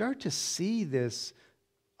 When you start to see this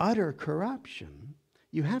utter corruption,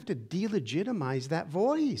 you have to delegitimize that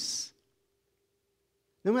voice.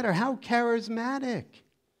 No matter how charismatic,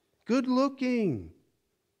 good-looking,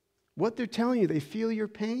 what they're telling you, they feel your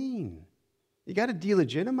pain. You got to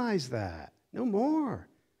delegitimize that. No more.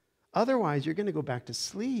 Otherwise, you're going to go back to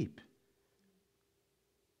sleep.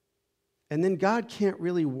 And then God can't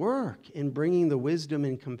really work in bringing the wisdom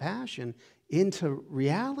and compassion into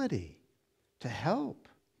reality to help.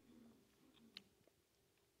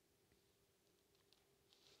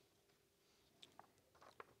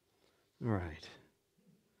 All right.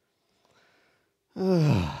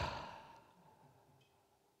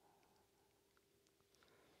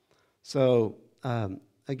 So,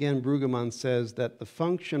 again, Brueggemann says that the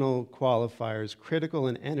functional qualifiers, critical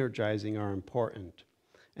and energizing, are important.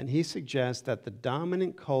 And he suggests that the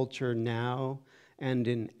dominant culture now and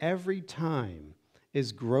in every time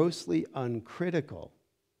is grossly uncritical,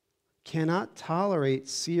 cannot tolerate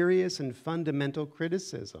serious and fundamental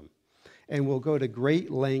criticism, and will go to great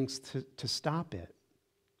lengths to stop it.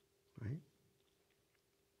 Right?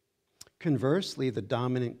 Conversely, the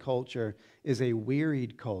dominant culture is a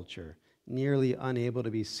wearied culture, nearly unable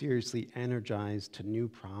to be seriously energized to new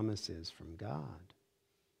promises from God.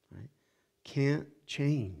 Right? Can't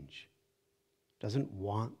change, doesn't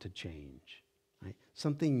want to change. Right?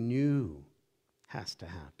 Something new has to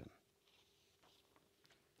happen.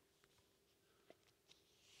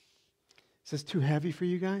 Is this too heavy for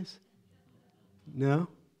you guys? No?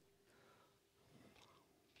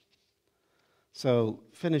 So,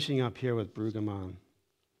 finishing up here with Brueggemann.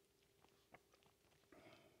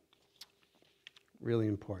 Really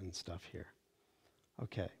important stuff here.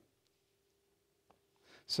 Okay.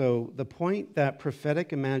 So, the point that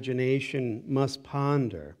prophetic imagination must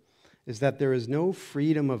ponder is that there is no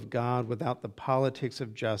freedom of God without the politics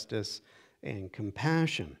of justice and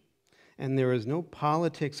compassion. And there is no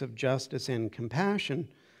politics of justice and compassion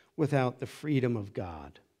without the freedom of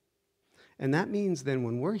God. And that means then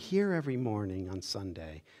when we're here every morning on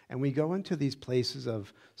Sunday and we go into these places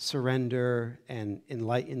of surrender and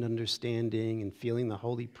enlightened understanding and feeling the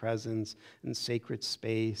holy presence and sacred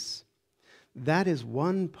space, that is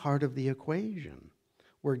one part of the equation.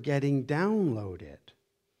 We're getting downloaded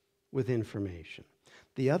with information.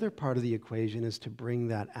 The other part of the equation is to bring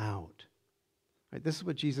that out. Right? This is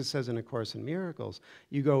what Jesus says in A Course in Miracles.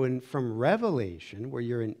 You go in from revelation, where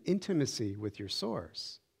you're in intimacy with your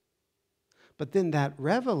source. But then that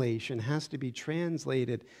revelation has to be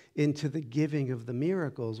translated into the giving of the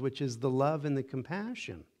miracles, which is the love and the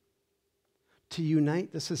compassion, to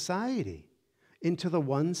unite the society into the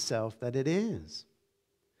one self that it is.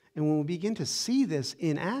 And when we begin to see this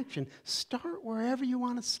in action, start wherever you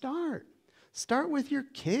want to start. Start with your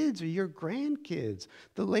kids or your grandkids,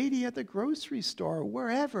 the lady at the grocery store,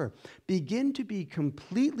 wherever. Begin to be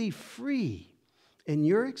completely free in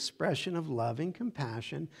your expression of love and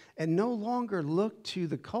compassion, and no longer look to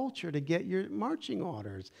the culture to get your marching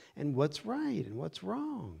orders and what's right and what's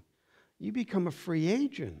wrong. You become a free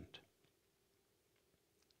agent.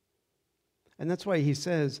 And that's why he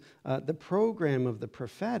says the program of the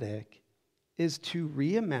prophetic is to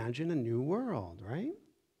reimagine a new world, right?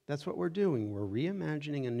 That's what we're doing. We're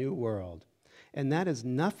reimagining a new world. And that is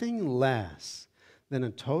nothing less than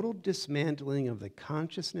a total dismantling of the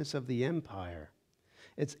consciousness of the empire.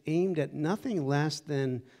 It's aimed at nothing less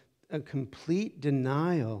than a complete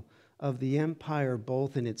denial of the empire,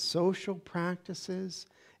 both in its social practices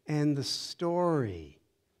and the story,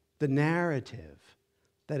 the narrative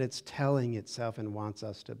that it's telling itself and wants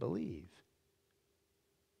us to believe.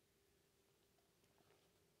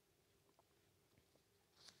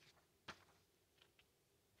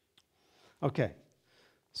 Okay,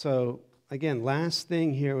 so again, last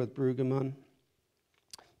thing here with Brueggemann.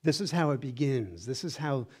 This is how it begins. This is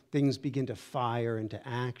how things begin to fire into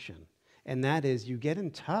action. And that is, you get in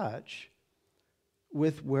touch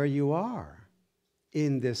with where you are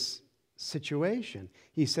in this situation.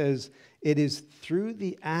 He says, it is through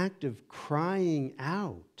the act of crying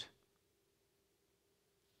out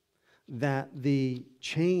that the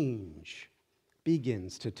change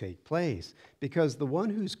begins to take place. Because the one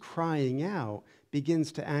who's crying out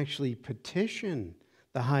begins to actually petition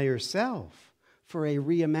the higher self for a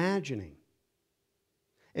reimagining.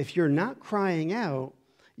 If you're not crying out,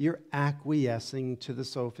 you're acquiescing to the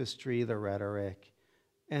sophistry, the rhetoric,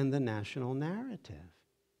 and the national narrative.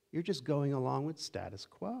 You're just going along with status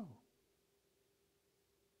quo.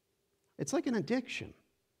 It's like an addiction,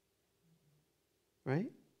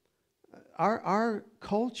 right? Our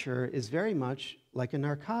culture is very much like a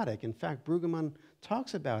narcotic. In fact, Brueggemann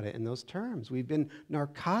talks about it in those terms. We've been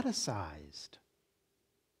narcoticized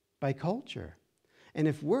by culture. And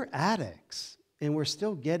if we're addicts and we're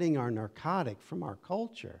still getting our narcotic from our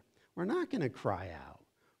culture, we're not going to cry out,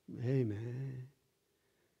 hey, man,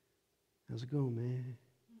 how's it going, man?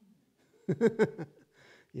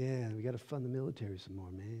 Yeah, we got to fund the military some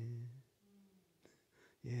more, man.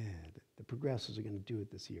 Yeah, the progressives are going to do it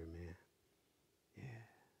this year, man.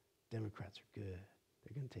 Yeah. Democrats are good.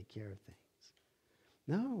 They're going to take care of things.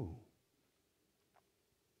 No.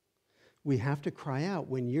 We have to cry out.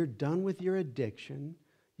 When you're done with your addiction,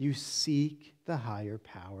 you seek the higher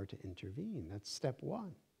power to intervene. That's step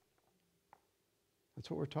one. That's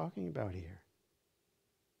what we're talking about here.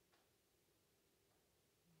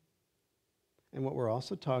 And what we're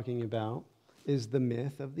also talking about is the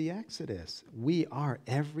myth of the Exodus. We are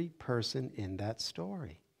every person in that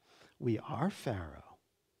story. We are Pharaoh.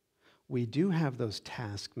 We do have those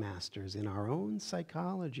taskmasters in our own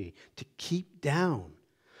psychology to keep down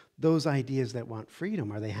those ideas that want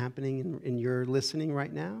freedom. Are they happening in your listening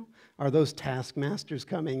right now? Are those taskmasters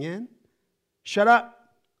coming in? Shut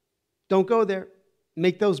up. Don't go there.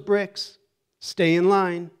 Make those bricks. Stay in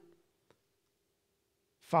line.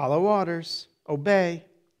 Follow orders. Obey.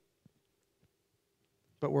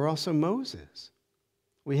 But we're also Moses.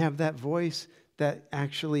 We have that voice that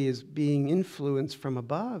actually is being influenced from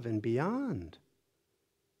above and beyond.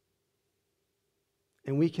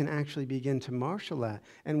 And we can actually begin to marshal that.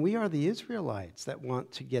 And we are the Israelites that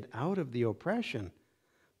want to get out of the oppression,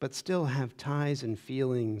 but still have ties and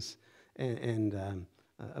feelings and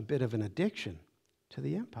a bit of an addiction to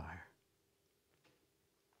the empire.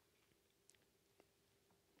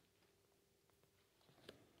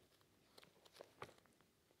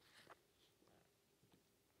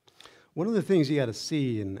 One of the things you got to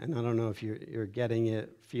see, and I don't know if you're getting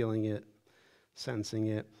it, feeling it, sensing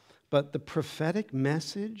it, but the prophetic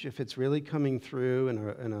message, if it's really coming through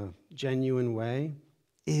in a genuine way,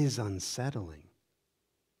 is unsettling.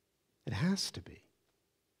 It has to be.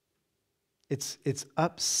 It's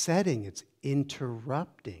upsetting. It's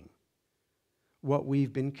interrupting what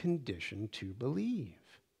we've been conditioned to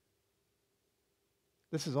believe.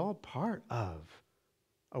 This is all part of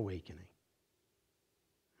awakening.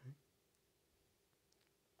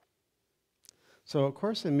 So A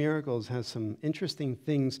Course in Miracles has some interesting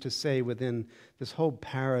things to say within this whole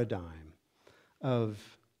paradigm of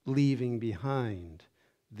leaving behind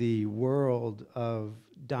the world of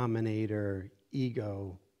dominator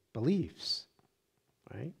ego beliefs,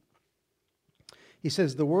 right? He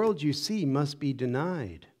says, the world you see must be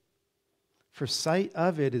denied, for sight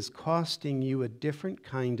of it is costing you a different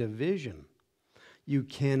kind of vision. You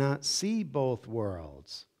cannot see both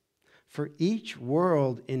worlds. For each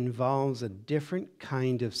world involves a different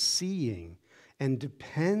kind of seeing and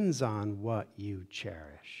depends on what you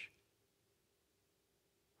cherish.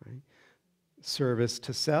 Right? Service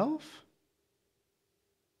to self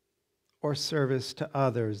or service to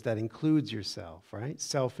others that includes yourself, right?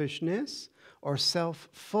 Selfishness or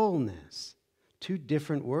self-fullness. Two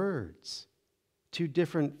different words, two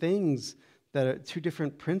different things that are two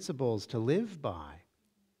different principles to live by.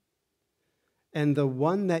 And the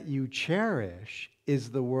one that you cherish is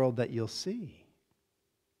the world that you'll see.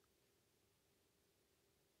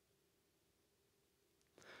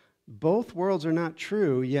 Both worlds are not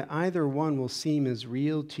true, yet either one will seem as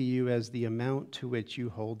real to you as the amount to which you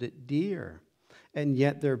hold it dear. And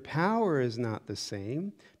yet their power is not the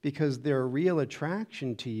same, because their real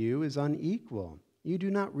attraction to you is unequal. You do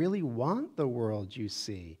not really want the world you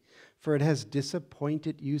see, for it has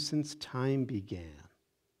disappointed you since time began.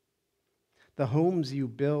 The homes you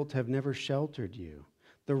built have never sheltered you.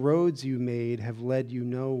 The roads you made have led you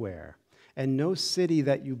nowhere. And no city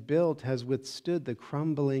that you built has withstood the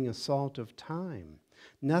crumbling assault of time.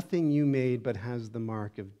 Nothing you made but has the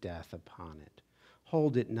mark of death upon it.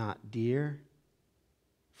 Hold it not dear,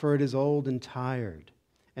 for it is old and tired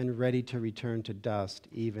and ready to return to dust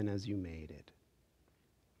even as you made it.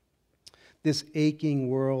 This aching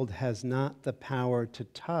world has not the power to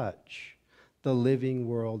touch the living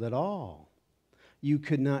world at all. You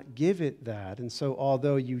could not give it that. And so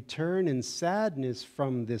although you turn in sadness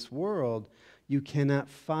from this world, you cannot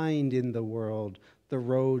find in the world the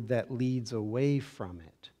road that leads away from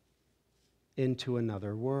it into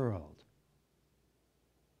another world.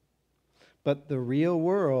 But the real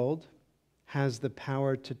world has the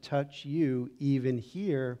power to touch you even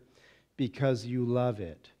here because you love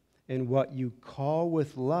it. And what you call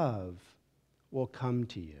with love will come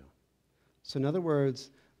to you. So in other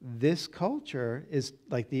words, this culture is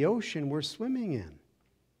like the ocean we're swimming in,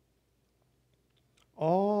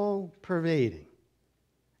 all pervading.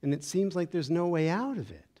 And it seems like there's no way out of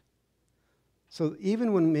it. So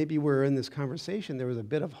even when maybe we're in this conversation, there was a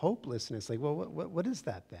bit of hopelessness, like, well, what is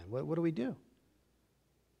that then? What do we do?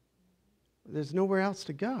 There's nowhere else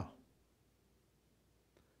to go.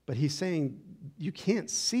 But he's saying you can't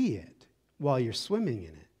see it while you're swimming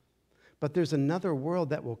in it. But there's another world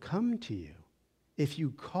that will come to you if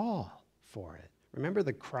you call for it. Remember,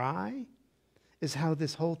 the cry is how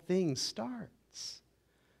this whole thing starts.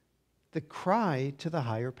 the cry to the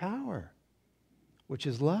higher power, which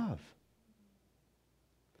is love.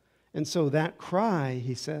 And so that cry,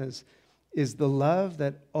 he says, is the love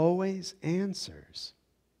that always answers.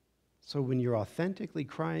 So when you're authentically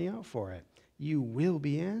crying out for it, you will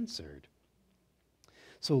be answered.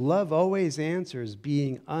 So love always answers,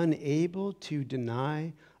 being unable to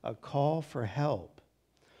deny a call for help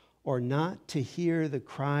or not to hear the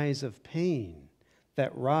cries of pain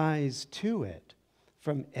that rise to it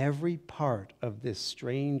from every part of this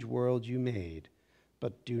strange world you made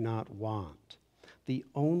but do not want. The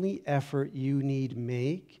only effort you need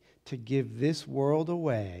make to give this world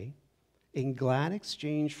away in glad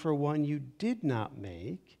exchange for one you did not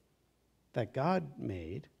make, that God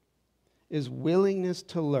made, is willingness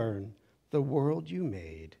to learn the world you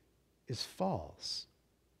made is false,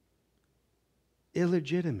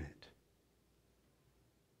 illegitimate.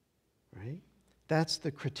 Right? That's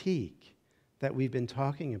the critique that we've been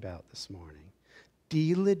talking about this morning.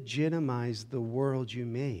 Delegitimize the world you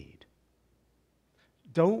made.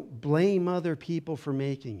 Don't blame other people for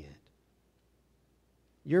making it.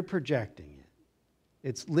 You're projecting it.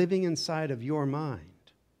 It's living inside of your mind.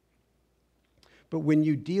 But when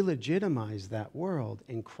you delegitimize that world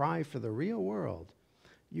and cry for the real world,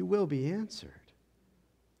 you will be answered.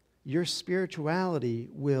 Your spirituality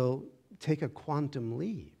will take a quantum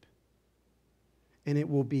leap, and it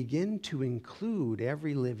will begin to include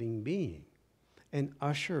every living being and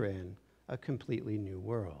usher in a completely new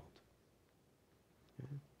world.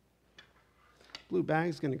 Okay? Blue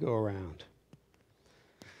bag's going to go around.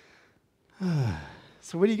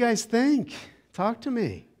 So what do you guys think? Talk to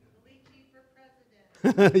me.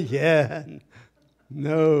 Yeah.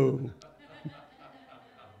 No.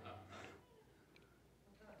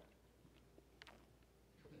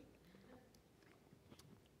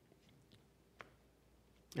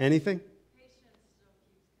 Anything? Patience still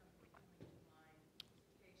keeps coming to mind.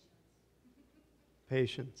 Patience.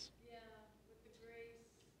 Patience. Yeah, with the grace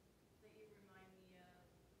that you remind me of,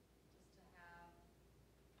 just to have.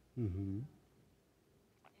 Mm-hmm. And,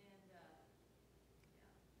 yeah,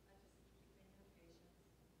 I just think of patience.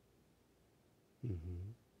 Mm-hmm.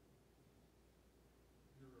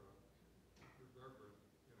 You're irreverent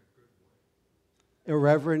in a good way.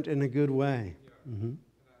 Irreverent in a good way. Yeah. Mm-hmm. And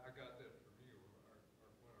I got that from you when our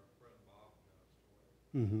friend Bob passed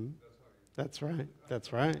away. Mm-hmm. That's how you. That's right. That's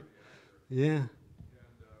right. Yeah. And the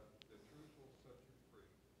truth will set you free.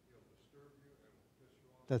 It'll disturb you and it'll piss you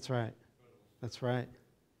off. That's right. But it'll set That's right.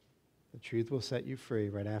 The truth will set you free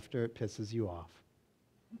right after it pisses you off.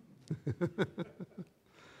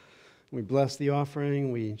 We bless the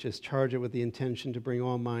offering. We just charge it with the intention to bring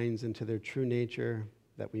all minds into their true nature,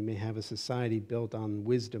 that we may have a society built on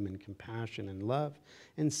wisdom and compassion and love,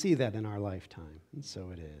 and see that in our lifetime. And so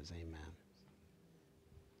it is. Amen.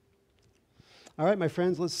 All right, my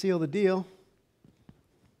friends, let's seal the deal.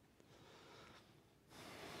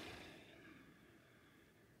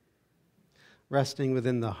 Resting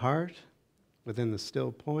within the heart, within the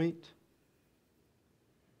still point,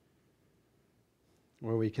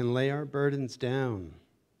 where we can lay our burdens down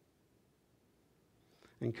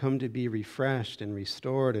and come to be refreshed and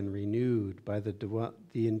restored and renewed by the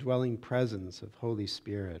indwelling presence of Holy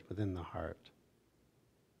Spirit within the heart.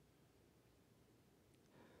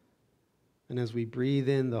 And as we breathe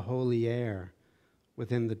in the holy air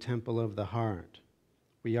within the temple of the heart,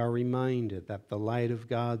 we are reminded that the light of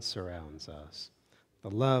God surrounds us,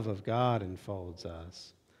 the love of God enfolds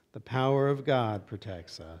us, the power of God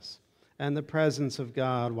protects us, and the presence of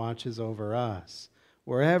God watches over us.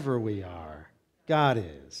 Wherever we are, God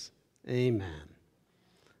is. Amen.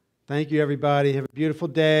 Thank you, everybody. Have a beautiful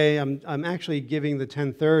day. I'm actually giving the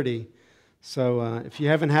 10:30, so if you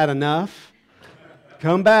haven't had enough,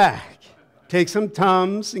 come back. Take some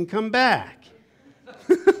Tums and come back.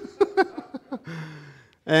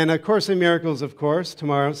 And A Course in Miracles, of course,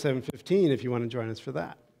 tomorrow, 7:15, if you want to join us for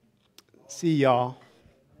that. See y'all.